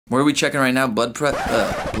What are we checking right now? Blood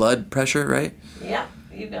pressure, right? Yep,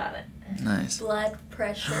 you got it. Nice. Blood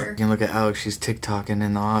pressure. You can look at Alex, she's TikToking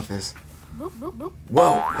in the office.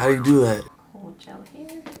 Whoa, how do you do that? Hold gel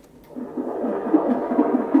here.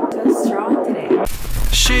 So strong today.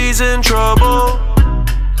 She's in trouble,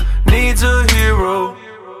 needs a hero.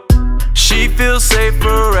 She feels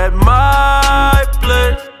safer at my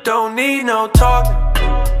place. Don't need no talking,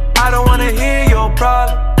 I don't wanna hear your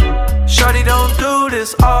problem. Shawty don't do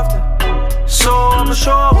this often, so I'ma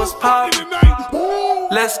show her what's poppin'.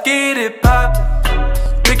 Let's get it poppin'.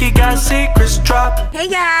 Ricky got secrets dropping. Hey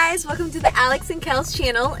guys, welcome to the Alex and Kel's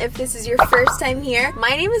channel. If this is your first time here,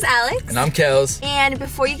 my name is Alex. And I'm Kels. And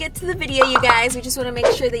before you get to the video, you guys, we just want to make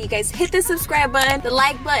sure that you guys hit the subscribe button, the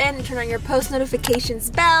like button, and turn on your post notifications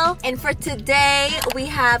bell. And for today, we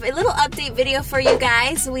have a little update video for you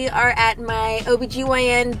guys. We are at my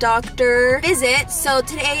OBGYN doctor visit. So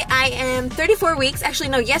today I am 34 weeks. Actually,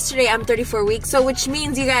 no, yesterday I'm 34 weeks. So which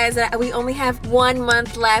means, you guys, that we only have 1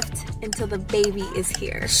 month left until the baby is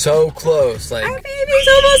here. So close, like our baby's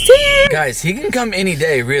almost here. Guys, he can come any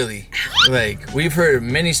day, really. Like, we've heard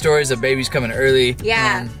many stories of babies coming early.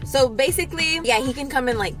 Yeah, so basically, yeah, he can come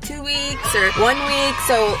in like 2 weeks or 1 week.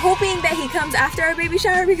 So hoping that he comes after our baby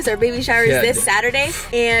shower, because our baby shower is this Saturday.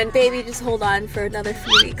 And baby, just hold on for another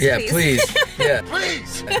few weeks, yeah, please. Yeah,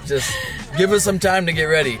 please. Just give us some time to get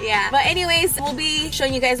ready. Yeah, but anyways, we'll be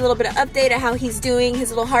showing you guys a little bit of update of how he's doing, his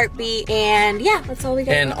little heartbeat, and yeah, that's all we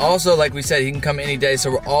got. And also, like we said, he can come any day,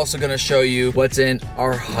 so we're also gonna show you what's in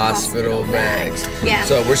our hospital bags. Yeah.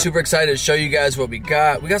 So we're super excited to show you guys what we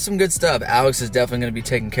got. We got some good stuff. Alex is definitely gonna be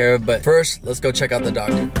taken care of, but first, let's go check out the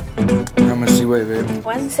doctor. How much do you weigh, babe?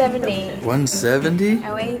 170. 170?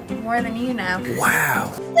 I weigh more than you now.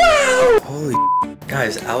 Wow. Holy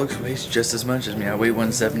guys, Alex weighs just as much as me. I weigh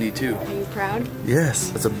 172. Are you proud? Yes,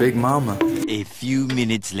 that's a big mama. A few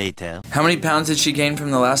minutes later. How many pounds did she gain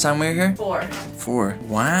from the last time we were here? 4. 4.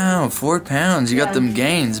 Wow, 4 pounds. You got them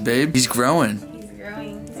gains, babe. He's growing. He's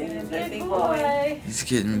growing. He's a Big boy. He's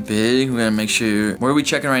getting big. We're gonna make sure. What are we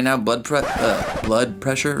checking right now? Blood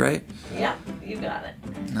pressure, right? Yep, you got it.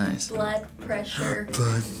 Nice. blood pressure.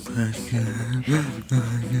 Blood pressure. You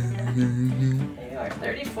are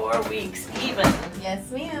 34 weeks even. Yes,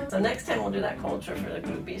 ma'am. So next time we'll do that culture for the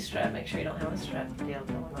BUGBEE strep. Make sure you don't have a strep deal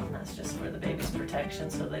going on. That's just for the baby's protection,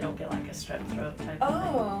 so they don't get like a strep throat type of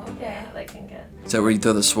thing. Oh, okay. Yeah, they can get. Is that where you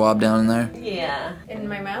throw the swab down in there? Yeah. In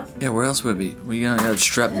my mouth? Yeah, where else would it be? We gonna have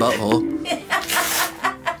strep butthole.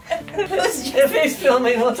 If he's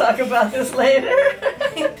filming, we'll talk about this later.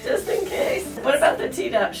 Just in case. What about the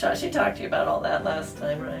Tdap shot? She talked to you about all that last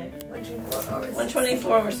time, right?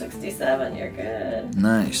 124 over 67. You're good.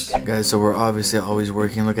 Nice. Guys, so we're obviously always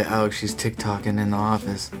working. Look at Alex, she's TikToking in the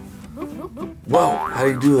office. Whoa, how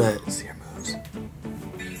do you do that? See her moves.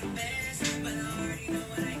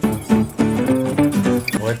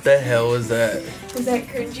 What the hell was that? Is that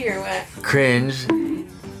cringy or what? Cringe.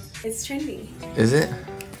 It's trendy. Is it? Yeah.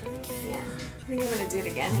 I think I'm gonna do it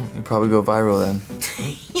again. You probably go viral then.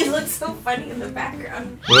 You look so funny in the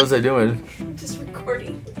background. What was I doing? I'm just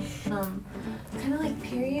recording. Kind of like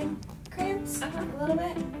period cramps a little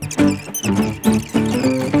bit.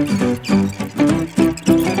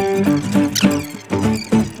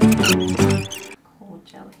 Hold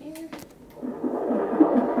gel here.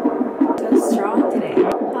 So strong today.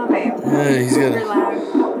 Oh, babe. Yeah, he's got Super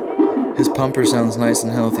loud. his pumper sounds nice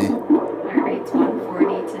and healthy. Heart rate's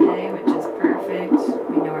 140 today, which is perfect.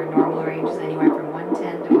 We know our normal range is anywhere from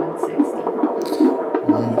 110 to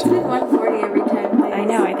 160. It's been 140 every time. I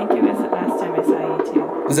know, I think it was the last time I saw you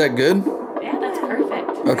too. Is that good? Yeah, that's perfect.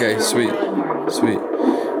 Okay, sweet. Sweet.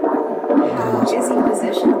 How is he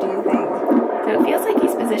positioned, do you think? So it feels like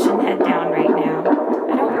he's positioned head down right now.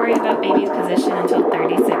 I don't worry about baby's position until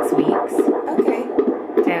 36 weeks. Okay.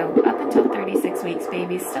 So up until 36 weeks,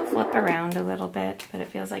 babies still flip around a little bit, but it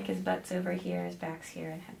feels like his butt's over here, his back's here,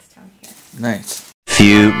 and head's down here. Nice.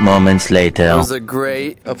 Few moments later. It was a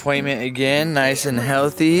great appointment again, nice and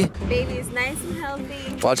healthy. Baby is nice and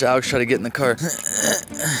healthy. Watch Alex try to get in the car.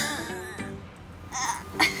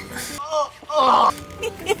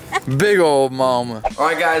 Big old mama.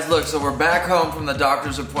 Alright guys, look, so we're back home from the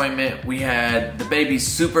doctor's appointment. We had the baby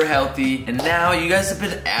super healthy, and now you guys have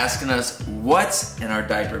been asking us what's in our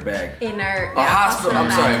diaper bag. In our hospital, I'm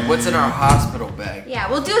sorry, what's in our hospital bag? Yeah,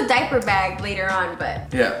 we'll do a diaper bag later on,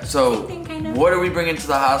 but Yeah, so Same thing, kind of. what are we bringing to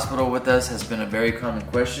the hospital with us has been a very common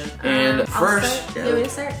question. And first, you want me to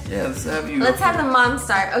start? yeah, let's have you. Let's have the mom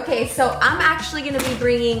start. Okay, so I'm actually gonna be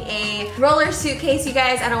bringing a roller suitcase, you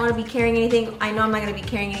guys. I don't wanna be carrying anything. I know I'm not gonna be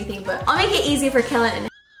carrying anything, but I'll make it easy for Kellen.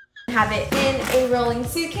 Have it in a rolling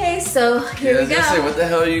suitcase, so here we go. I was gonna say, what the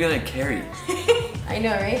hell are you gonna carry? I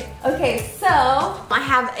know, right? Okay, so I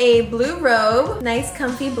have a blue robe, nice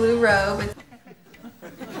comfy blue robe.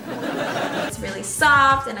 It's really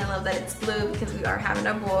soft, and I love that it's blue because we are having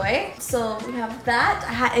a boy. So we have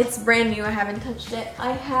that. It's brand new, I haven't touched it.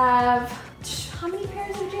 I have, how many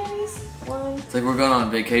pairs of jammies? One. It's like we're going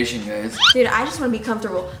on vacation, guys. Dude, I just want to be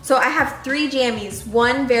comfortable. So I have 3 jammies.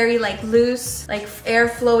 One very like loose, like air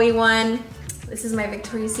flowy one. This is my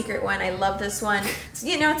Victoria's Secret one. I love this one. So,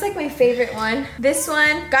 you know, it's like my favorite one. This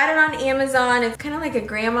one, got it on Amazon. It's kind of like a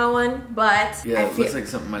grandma one, but yeah, it looks like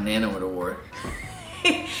something my Nana would have wore.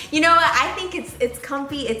 You know what? I think it's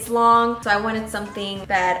comfy, it's long, so I wanted something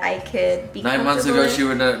that I could be 9 months ago, she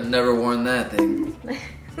would have never worn that thing.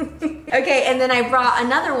 Okay, and then I brought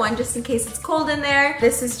another one just in case it's cold in there.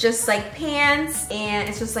 This is just like pants, and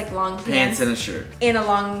it's just like long pants. Pants and a shirt. And a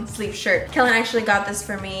long sleeve shirt. Kellen actually got this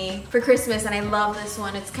for me for Christmas, and I love this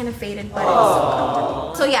one. It's kind of faded, but it's so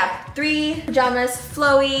comfortable. So yeah, 3 pajamas,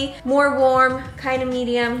 flowy, more warm, kind of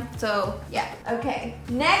medium. So yeah, okay.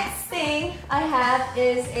 Next thing I have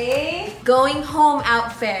is a going home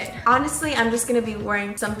outfit. Honestly, I'm just gonna be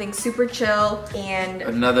wearing something super chill and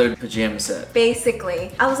another pajama set.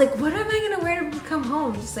 Basically. I was like, what am I gonna wear to come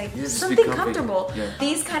home? Just like something comfortable. Yeah.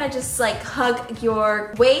 These kind of just like hug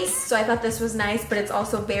your waist, so I thought this was nice, but it's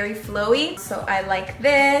also very flowy. So I like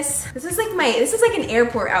this. This is like an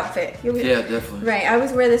airport outfit. Yeah, definitely. Right, I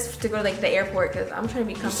always wear this to go to like the airport because I'm trying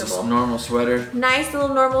to be comfortable. Just a normal sweater. Nice little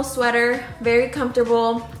normal sweater, very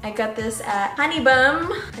comfortable. I got this at Honey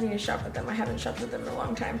Bum. I need to shop with them. I haven't shopped with them in a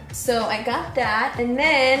long time. So I got that, and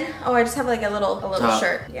then I just have like a little top.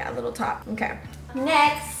 Shirt. Yeah, a little top. Okay.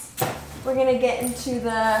 Next, we're gonna get into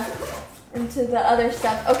the other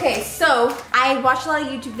stuff. Okay, so I watched a lot of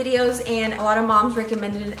YouTube videos, and a lot of moms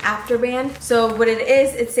recommended an after band. So what it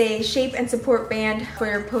is, it's a shape and support band for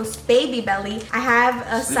your post baby belly. I have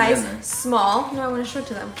a size small. No, I want to show it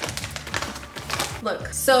to them.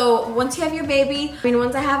 Look, so once you have your baby,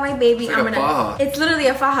 once I have my baby, it's literally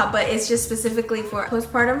a faja, but it's just specifically for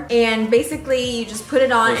postpartum. And basically, you just put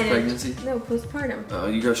it on. Post-pregnancy? No, postpartum. Oh,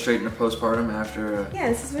 you go straight into postpartum after... Yeah,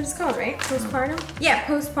 this is what it's called, right? Postpartum? Yeah,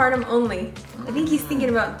 postpartum only. I think he's thinking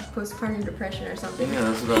about postpartum depression or something. Yeah,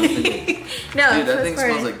 that's what I was thinking. No, dude, that thing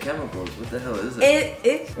smells like chemicals. What the hell is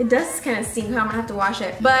it? It does kind of stink. I'm gonna have to wash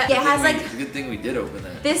it. But yeah, it has like... It's a good thing we did open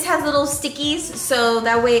that. This has little stickies, so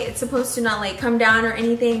that way it's supposed to not like come down or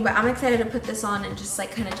anything, but I'm excited to put this on and just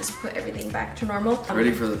like kind of just put everything back to normal.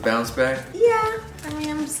 Ready for the bounce back? Yeah, I mean,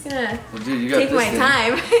 I'm just gonna dude, you got take my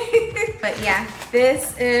time. But yeah,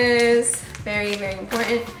 this is very, very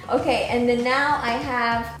important. Okay, and then now I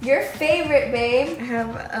have your favorite, babe. I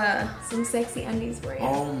have some sexy undies for you.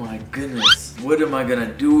 Oh my goodness. What am I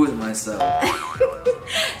gonna do with myself?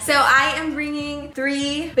 So I am bringing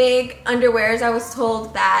 3 big underwears. I was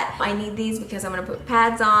told that I need these because I'm gonna put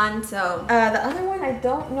pads on. So the other one, I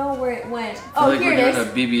don't know where it went. Oh, here it is.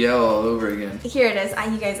 We're doing a BBL all over again. Here it is.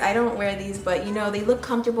 You guys, I don't wear these, but you know, they look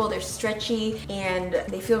comfortable, they're stretchy, and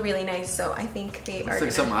they feel really nice. So I think they are. It's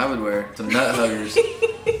like something I would wear. Some nut huggers.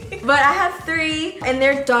 But I have 3, and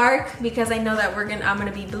they're dark because I know that I'm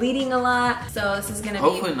gonna be bleeding a lot. So this is gonna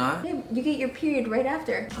hopefully not. Yeah, you get your period right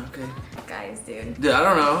after. Okay. Guys, dude. Dude, I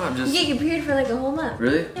don't know. You get your period for like a whole month.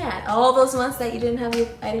 Really? Yeah. All those months that I didn't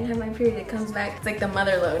have my period, it comes back. It's like the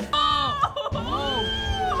mother load.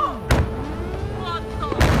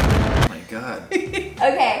 God.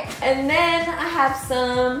 Okay, and then I have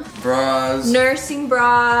some bras. Nursing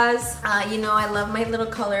bras. You know, I love my little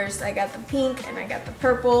colors. I got the pink and I got the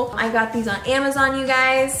purple. I got these on Amazon, you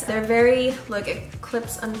guys. They're very, look, it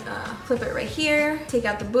clips, clip it right here. Take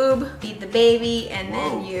out the boob, feed the baby, and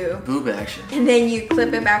then you... Boob action. And then you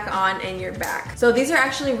clip it back on and you're back. So these are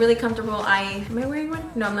actually really comfortable. Am I wearing one?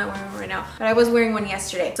 No, I'm not wearing one right now. But I was wearing one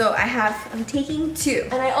yesterday. So I'm taking 2.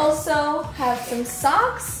 And I also have some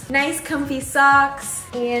socks. Nice, comfy socks,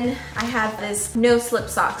 and I have this no slip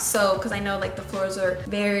socks, so because I know like the floors are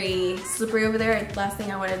very slippery over there, and last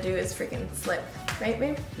thing I want to do is freaking slip, right,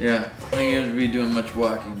 babe? Yeah, I think you're gonna be doing much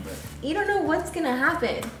walking, but you don't know what's gonna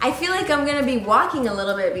happen. I feel like I'm gonna be walking a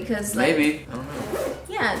little bit because like, maybe, I don't know.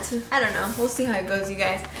 Yeah, I don't know. We'll see how it goes, you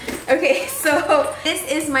guys. Okay, so this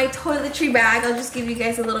is my toiletry bag. I'll just give you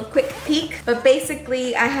guys a little quick peek. But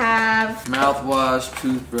basically, I have... mouthwash,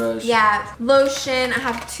 toothbrush. Yeah, lotion. I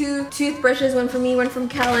have 2 toothbrushes, one for me, one from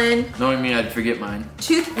Kellen. Knowing me, I'd forget mine.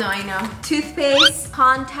 No, I know. Toothpaste,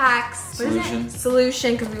 contacts. Solution.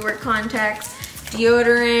 Solution, because we wear contacts.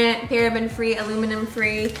 Deodorant, paraben-free,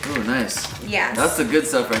 aluminum-free. Oh, nice. Yeah. That's the good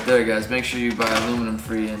stuff right there, guys. Make sure you buy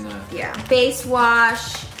aluminum-free and... yeah. Face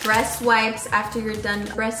wash, breast wipes after you're done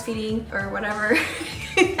breastfeeding or whatever.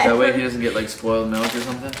 That way he doesn't get like spoiled milk or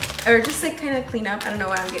something? Or just like kind of clean up. I don't know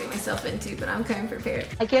what I'm getting myself into, but I'm kind of prepared.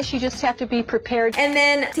 I guess you just have to be prepared. And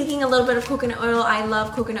then taking a little bit of coconut oil. I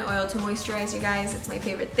love coconut oil to moisturize, you guys. It's my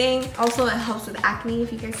favorite thing. Also, it helps with acne,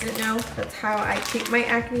 if you guys didn't know. That's how I treat my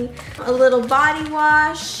acne. A little body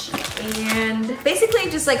wash, and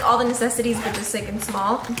basically just like all the necessities, but just like in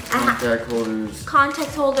small. Contact holders.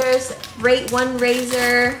 Contact holders, one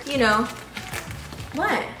razor, you know.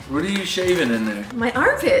 What? What are you shaving in there? My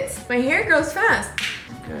armpits. My hair grows fast.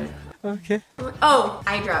 Okay. Okay. Oh,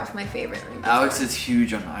 eye drops, my favorite. Alex is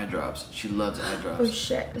huge on eye drops. She loves eye Oh drops.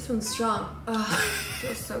 shit, this one's strong. Oh,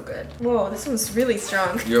 feels so good. Whoa, this one's really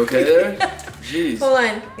strong. You okay there? Jeez. Hold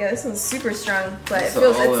on. Yeah, this one's super strong, but It's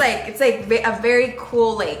it's like a very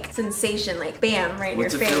cool like sensation, like bam, right in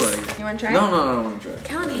What's your it face. feel like? You wanna try? No, I don't want to try.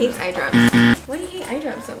 Callan hates eye drops. Why do you hate eye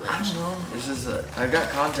drops so I much? don't know. It's just I got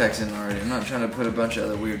contacts in already. I'm not trying to put a bunch of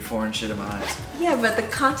other weird foreign shit in my eyes. Yeah, but the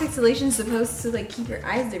contact solution is supposed to like keep your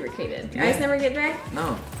eyes lubricated. Your eyes never get dry?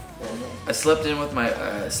 No. I slept in with my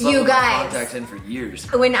You my guys. contacts in for years.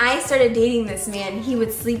 When I started dating this man, he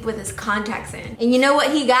would sleep with his contacts in. And you know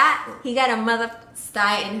what he got? He got a mother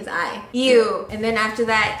sty in his eye. Ew. And then after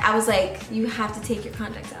that, I was like, you have to take your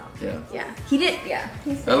contacts out. Yeah. Yeah. He did, yeah.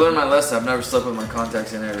 I learned my lesson. I've never slept with my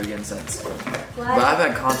contacts in ever again since. But I've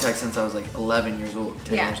had contacts since I was like 11 years old,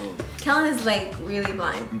 10 years old. Callan is like really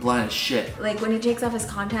blind. I'm blind as shit. Like when he takes off his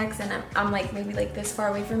contacts and I'm like maybe like this far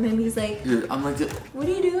away from him, he's like, Dude, I'm like, what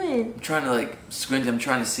are you doing? I'm trying to like squint. I'm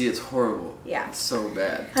trying to see. It's horrible. Yeah. It's so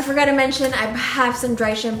bad. I forgot to mention, I have some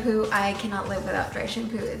dry shampoo. I cannot live without dry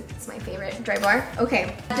shampoo. It's my favorite. Dry bar.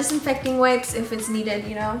 Okay. Disinfecting wipes if it's needed,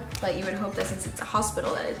 you know, but you would hope that since it's a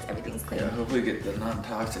hospital that everything's clean. Yeah, hopefully get the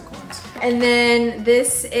non-toxic ones. And then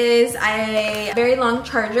this is a very long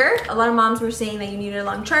charger. A lot of moms were saying that you needed a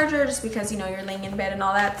long charger just because, you know, you're laying in bed and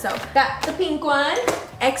all that. So got the pink one.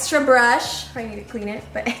 Extra brush. Probably need to clean it,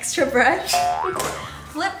 but extra brush.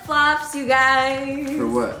 Flip-flops, you guys. For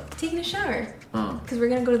what? Taking a shower. Oh. Because we're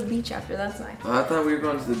gonna go to the beach after, that's why. Oh, I thought we were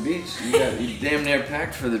going to the beach. You damn near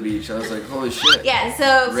packed for the beach. I was like, holy shit. Yeah,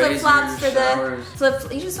 so flip-flops for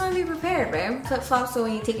showers. you just want to be prepared, babe. Flip-flops, so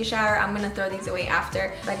when you take a shower, I'm gonna throw these away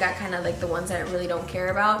after. I got kind of like the ones that I really don't care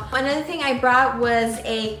about. Another thing I brought was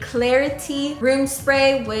a Clarity room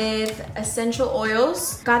spray with essential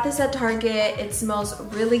oils. Got this at Target. It smells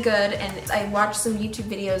really good, and I watched some YouTube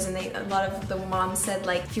videos, and a lot of the moms said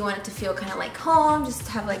like if you want it to feel kind of like home, just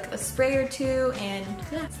have like a spray or two. And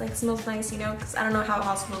yeah, it's like smells nice, you know, because I don't know how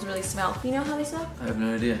hospitals really smell. You know how they smell? I have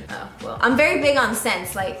no idea. Oh, well, I'm very big on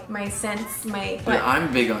scents. Like my scents, what? Yeah,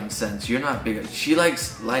 I'm big on scents. You're not big on. She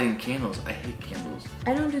likes lighting candles. I hate candles.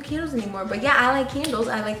 I don't do candles anymore, but yeah, I like candles.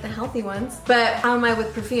 I like the healthy ones. But how am I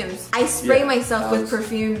with perfumes? I spray myself with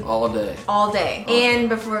perfume all day. All day. And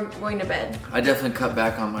before going to bed. I definitely cut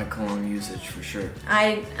back on my cologne usage for sure.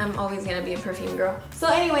 I'm always gonna be a perfume girl. So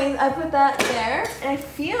anyways, I put that there, and I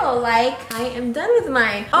feel like I am done with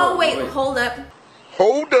mine. Oh wait, hold up.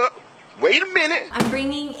 Hold up. Wait a minute. I'm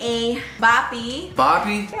bringing a boppy.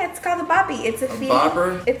 Boppy? Yeah, it's called a boppy. It's a feeding.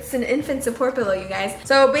 Bopper? It's an infant support pillow, you guys.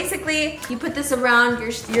 So basically, you put this around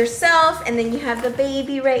yourself, and then you have the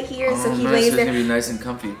baby right here. So he nice. lays So there. it's gonna be nice and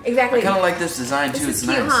comfy. Exactly. I kind of like this design too. This is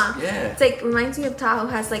It's cute, nice. huh? Yeah. It's like reminds me of Tahoe.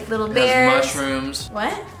 Has like little It bears. has mushrooms.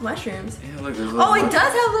 What? Mushrooms? Yeah, look. There's little Oh, it mushrooms.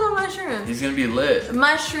 does have little mushrooms. He's gonna be lit.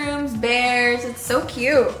 Mushrooms, bears, it's so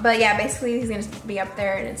cute. But yeah, basically he's gonna be up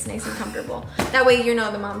there and it's nice and comfortable. That way you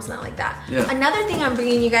know the mom's not like that. Yeah. Another thing I'm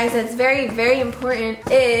bringing you guys that's very, very important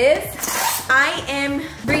is I am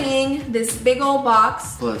bringing this big old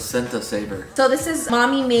box. Placenta saver. So this is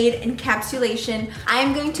mommy made encapsulation.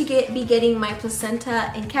 I'm going to be getting my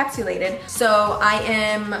placenta encapsulated. So I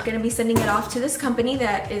am gonna be sending it off to this company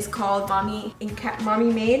that is called Mommy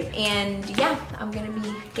Made. And yeah, I'm gonna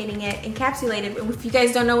be getting it encapsulated. If you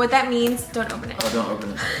guys don't know what that means, don't open it. Oh, don't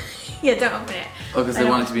open it. Yeah, don't open it. Oh, because they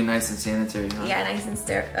want it to be nice and sanitary, huh? Yeah, nice and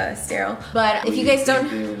sterile. But if you guys don't,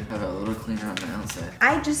 they would have a little cleaner on the outside.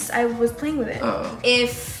 I was playing with it. Uh-oh.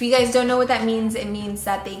 If you guys don't know what that means, it means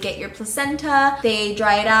that they get your placenta, they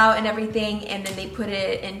dry it out and everything, and then they put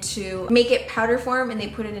it make it powder form, and they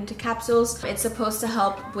put it into capsules. It's supposed to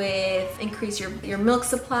help with increase your milk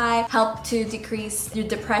supply, help to decrease your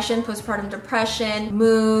depression, postpartum depression,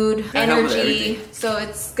 mood, energy. So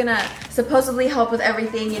it's gonna supposedly help with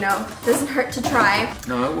everything, you know. Doesn't hurt to try.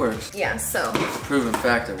 No, it works. Yeah, so It's a proven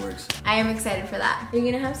fact it works. I am excited for that. Are you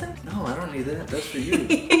gonna have some? No, I don't need that. That's for you.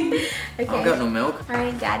 Okay. I don't got no milk. All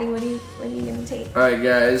right, Daddy, what are you gonna take? All right,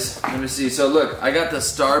 guys, let me see. So look, I got the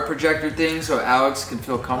star projector thing so Alex can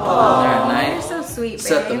feel comfortable in there at night. You're so sweet, babe.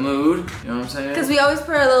 Set the mood, you know what I'm saying? Because we always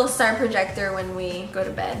put a little star projector when we go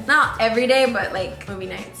to bed. Not every day, but like movie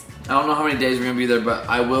nights. I don't know how many days we're gonna be there, but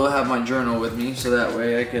I will have my journal with me so that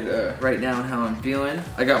way I could write down how I'm feeling.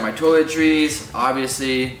 I got my toiletries,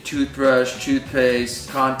 obviously, toothbrush, toothpaste,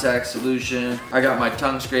 contact solution. I got my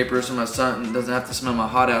tongue scraper so my son doesn't have to smell my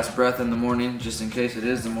hot ass breath in the morning, just in case it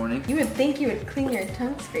is the morning. You would think you would clean your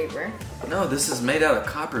tongue scraper. No, this is made out of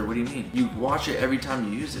copper. What do you mean? You wash it every time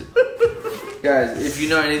you use it. Guys, if you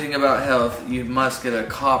know anything about health, you must get a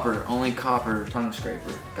copper, only copper tongue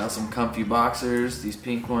scraper. Got some comfy boxers, these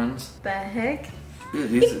pink ones. The heck?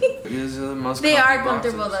 Dude, these are the most They comfy are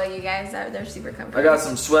comfortable boxers. though, you guys. They're super comfortable. I got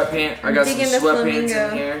some sweatpants. I got some Digging the sweatpants flamingo.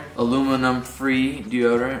 in here. Aluminum-free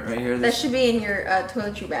deodorant right here. That should be in your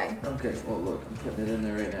toiletry bag. Okay, well look, I'm putting it in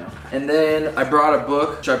there right now. And then I brought a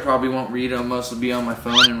book, which I probably won't read. I'll mostly be on my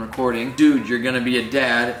phone and recording. Dude, you're gonna be a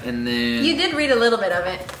dad, and then You did read a little bit of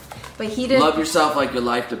it, but he didn't. love yourself like your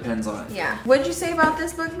life depends on it. Yeah. What'd you say about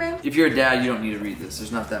this book, babe? If you're a dad, you don't need to read this.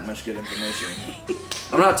 There's not that much good information.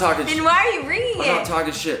 I'm not talking And why are you reading I'm not it?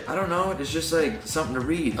 talking shit. I don't know. It's just like something to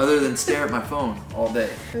read other than stare at my phone all day.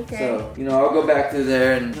 Okay. So, you know, I'll go back through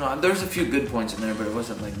there and, you know, there's a few good points in there, but it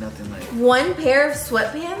wasn't like nothing like, One pair of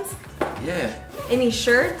sweatpants? yeah. Any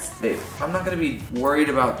shirts? Babe, I'm not gonna be worried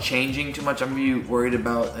about changing too much. I'm gonna be worried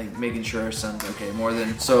about like making sure our son's okay more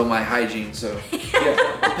than my hygiene. So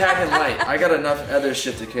yeah, I'm packing light. I got enough other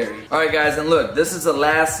shit to carry. All right, guys, and look, this is the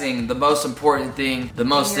last thing, the most important thing, the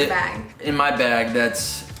most In your bag. in my bag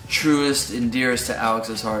that's truest and dearest to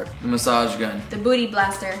Alex's heart: the massage gun. The booty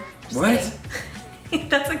blaster. Just What? kidding.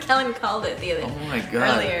 That's what Kellen called it the other Oh my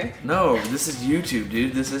god. earlier. No, this is YouTube,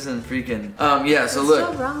 dude. This isn't freaking. Yeah. So What's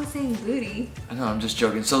look. so wrong with saying booty? I know, I'm just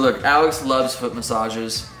joking. So look, Alex loves foot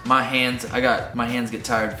massages. My hands get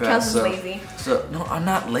tired fast. Kelsey's lazy. So no, I'm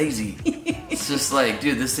not lazy. It's just like,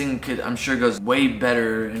 dude, this thing could, I'm sure, goes way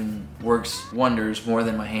better and works wonders more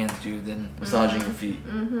than my hands do than massaging your feet.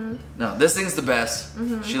 No, this thing's the best.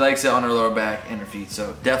 She likes it on her lower back and her feet,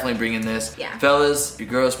 so definitely bring in this. Yeah. Fellas, if your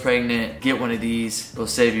girl's pregnant, get one of these. It'll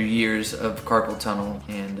save you years of carpal tunnel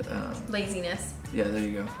and Laziness. yeah, there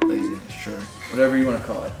you go. Laziness, sure. Whatever you want to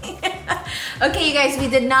call it. Okay, you guys, we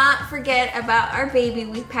did not forget about our baby.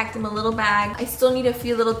 We packed him a little bag. I still need a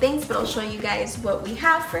few little things, but I'll show you guys what we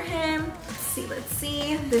have for him. Let's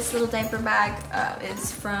see. This little diaper bag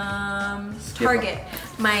is from Target.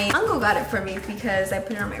 My uncle got it for me because I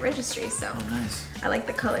put it on my registry, so Oh, nice. I like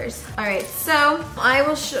the colors. All right, so I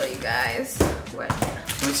will show you guys what.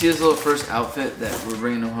 Can we see his little first outfit that we're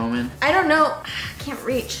bringing him home in? I don't know. I can't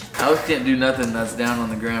reach. Alex can't do nothing that's down on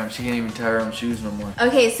the ground. She can't even tie her own shoes no more.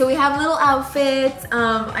 Okay, so we have little outfits.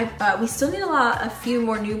 We still need a few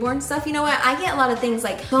more newborn stuff. You know what? I get a lot of things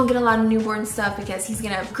like, don't get a lot of newborn stuff because he's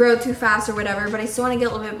gonna grow too fast or whatever, but I still wanna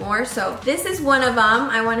get a little bit more. So this is one of them.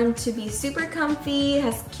 I want him to be super comfy,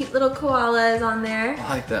 has cute little koalas on there, I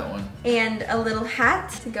like that one. and a little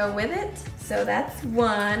hat to go with it. So that's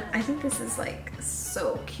one. I think this is like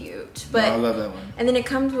so cute. But I love that one. and then it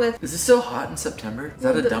comes with Is it still hot in September? Is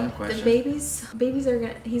that a dumb question? The babies are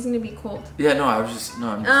gonna, he's gonna be cold. Yeah, no, I'm just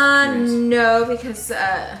curious. No, because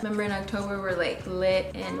remember in October we're like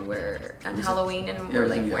lit and we're on Halloween and Yeah, we're it's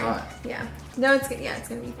like gonna be wearing, hot. yeah. No, it's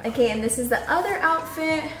gonna be fun. Okay, and this is the other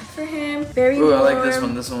outfit for him. Very Ooh, I warm. like this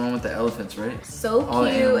one. This one with the elephants, right? So All the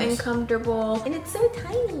cute animals. and comfortable, and it's so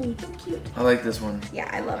tiny, so cute. I like this one. Yeah,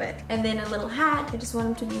 I love it. And then a little hat. I just want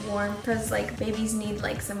him to be warm because like babies need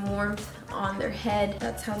like some warmth on their head.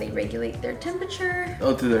 That's how they regulate their temperature.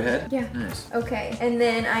 Oh, through their head? Yeah. Nice. Okay, and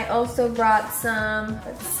then I also brought some,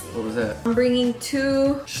 let's see. What was that? I'm bringing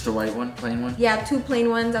two, Just a white one? Plain one? yeah, two plain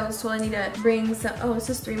ones. I was told I need to bring some, oh, it's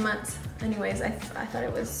just 3 months. Anyways, I thought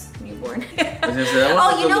it was newborn. I was gonna say, that one Oh,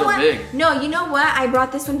 looks you a know little what? big. No, you know what? I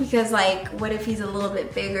brought this one because like, what if he's a little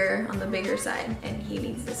bit bigger, on the bigger side, and he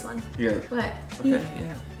needs this one? Yeah. What? Okay,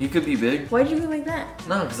 yeah. He could be big. Why'd you go like that?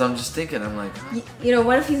 No, because I'm just thinking, I'm like, huh? You know,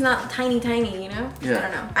 what if he's not tiny, you know? Yeah. I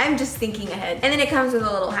don't know. I'm just thinking ahead. And then it comes with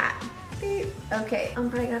a little hat. Okay, I'm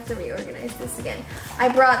probably gonna have to reorganize this again. I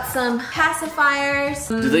brought some pacifiers.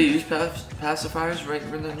 Do they use pacifiers right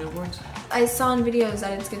when they're newborns? I saw in videos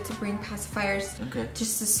that it's good to bring pacifiers Okay.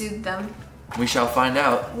 just to soothe them. We shall find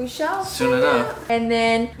out. We shall Soon find enough. out. And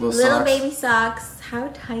then Little little socks. baby socks. How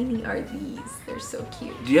tiny are these? They're so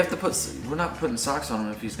cute. Do you have to put, we're not putting socks on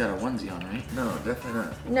him if he's got a onesie on, right? No, definitely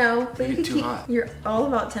not. No, but They you get could too keep, hot. you're all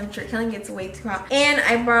about temperature. Kelly gets way too hot. And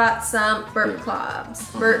I brought some burp Yeah. cloths.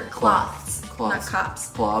 Burp cloths. Not Cloths. cops.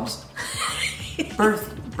 Clobs.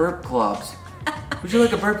 Burp clobs. Would you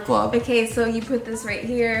like a burp cloth? Okay, so you put this right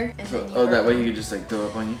here. And then you that way you could just like throw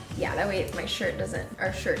up on you? Yeah, that way my shirt doesn't,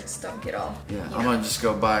 our shirts don't get all. Yeah, I'm gonna just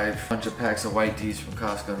go buy a bunch of packs of white tees from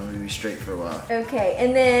Costco and we'll be straight for a while. Okay,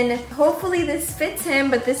 and then hopefully this fits him,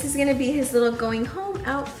 but this is gonna be his little going home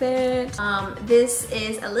outfit. This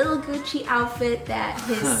is a little Gucci outfit that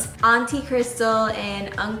his Auntie Crystal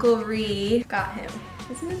and Uncle Ree got him.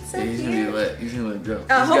 Isn't it so he's cute? Gonna be lit. He's gonna look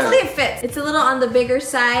dope. Hopefully it fits. It's a little on the bigger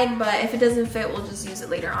side, but if it doesn't fit, we'll just use it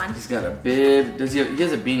later on. He's got a bib. He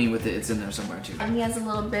has a beanie with it. It's in there somewhere too. And he has a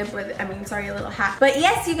little bib with, a little hat. But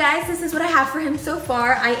yes, you guys, this is what I have for him so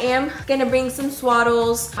far. I am gonna bring some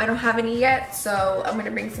swaddles. I don't have any yet, so I'm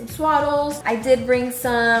gonna bring some swaddles. I did bring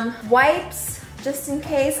some wipes, just in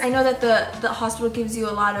case. I know that the hospital gives you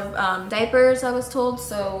a lot of diapers, I was told,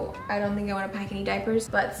 so I don't think I want to pack any diapers,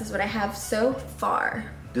 but this is what I have so far.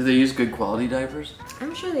 Do they use good quality diapers?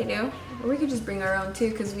 I'm sure they do. Or we could just bring our own too,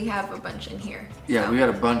 because we have a bunch in here. Yeah, so. we got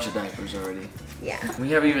a bunch of diapers already. Yeah. We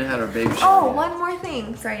haven't even had our baby shower Oh, yet. one more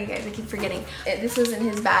thing. Sorry, you guys, I keep forgetting. This was in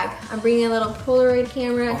his bag. I'm bringing a little Polaroid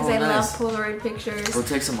camera because I love Polaroid pictures. We'll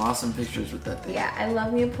take some awesome pictures with that thing. Yeah, I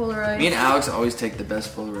love me a Polaroid. Me and Alex always take the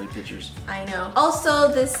best Polaroid pictures. I know. Also,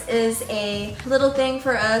 this is a little thing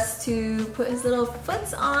for us to put his little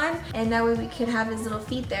foots on, and that way we can have his little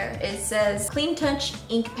feet there. It says, Clean Touch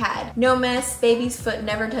Ink Pad. No mess, baby's foot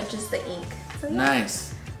never touches the ink. So, yeah.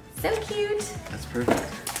 Nice. So cute. That's perfect.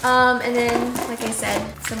 And then, like I said,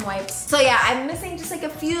 some wipes. So yeah, I'm missing just like a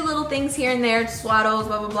few little things here and there, swaddles,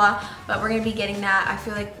 blah, blah, blah. But we're gonna be getting that. I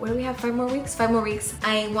feel like, what do we have, 5 more weeks? 5 more weeks.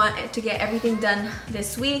 I want to get everything done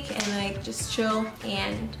this week and like just chill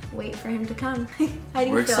and wait for him to come. How do you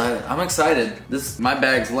feel? We're excited. I'm excited. My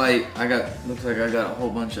bag's light. Looks like I got a whole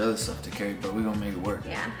bunch of other stuff to carry, but we're gonna make it work.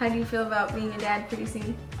 Yeah, how do you feel about being a dad pretty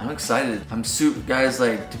soon? I'm excited. I'm super, guys,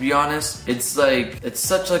 like, to be honest, it's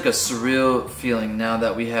such like a surreal feeling now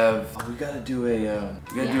that we gotta do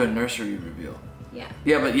a nursery reveal. Yeah.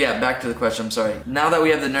 Yeah, but yeah, back to the question, I'm sorry. Now that we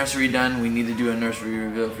have the nursery done, we need to do a nursery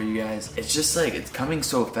reveal for you guys. It's just like, it's coming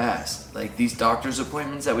so fast. Like these doctor's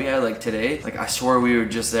appointments that we had like today, like I swore we were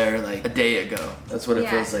just there like a day ago. That's what it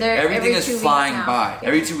feels like. Everything is flying by. Yeah.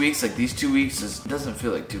 Every 2 weeks, like these 2 weeks, it doesn't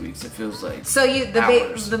feel like 2 weeks. It feels like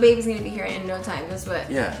the baby's gonna be here in no time. That's what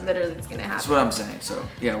literally is gonna happen. That's what I'm saying. So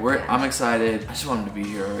yeah, I'm excited. I just want him to be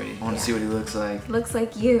here already. I want to see what he looks like. Looks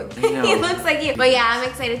like you. I know. He looks like you. But yeah, I'm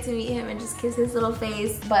excited to meet him and just kiss his little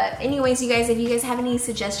face. But anyways, you guys, if you guys have any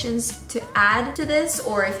suggestions to add to this,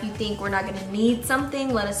 or if you think we're not gonna need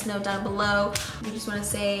something, let us know down below. We just want to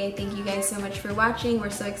say thank you guys so much for watching. We're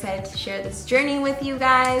so excited to share this journey with you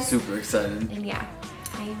guys. Super excited. And yeah,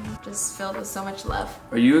 I'm just filled with so much love.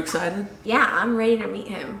 Are you excited? Yeah, I'm ready to meet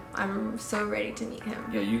him. I'm so ready to meet him.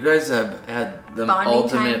 Yeah, you guys have had the Bonding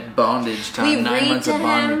ultimate time. bondage time. We 9 read months to of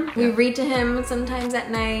bonding. him. We read to him sometimes at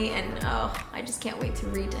night, and oh, I just can't wait to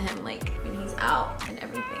read to him like when he's out and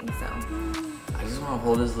everything. So I just want to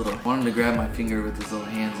hold his little. I want him to grab my finger with his little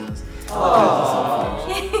hands and his.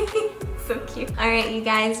 so cute. Alright, you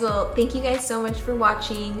guys, well, thank you guys so much for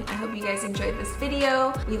watching. I hope you guys enjoyed this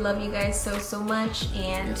video. We love you guys so much,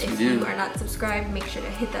 and yes, if you are not subscribed, make sure to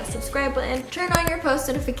hit that subscribe button, turn on your post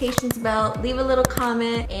notifications bell, leave a little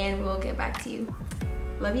comment, and we'll get back to you.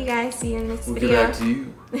 Love you guys. See you in the next video. We'll get back to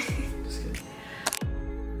you.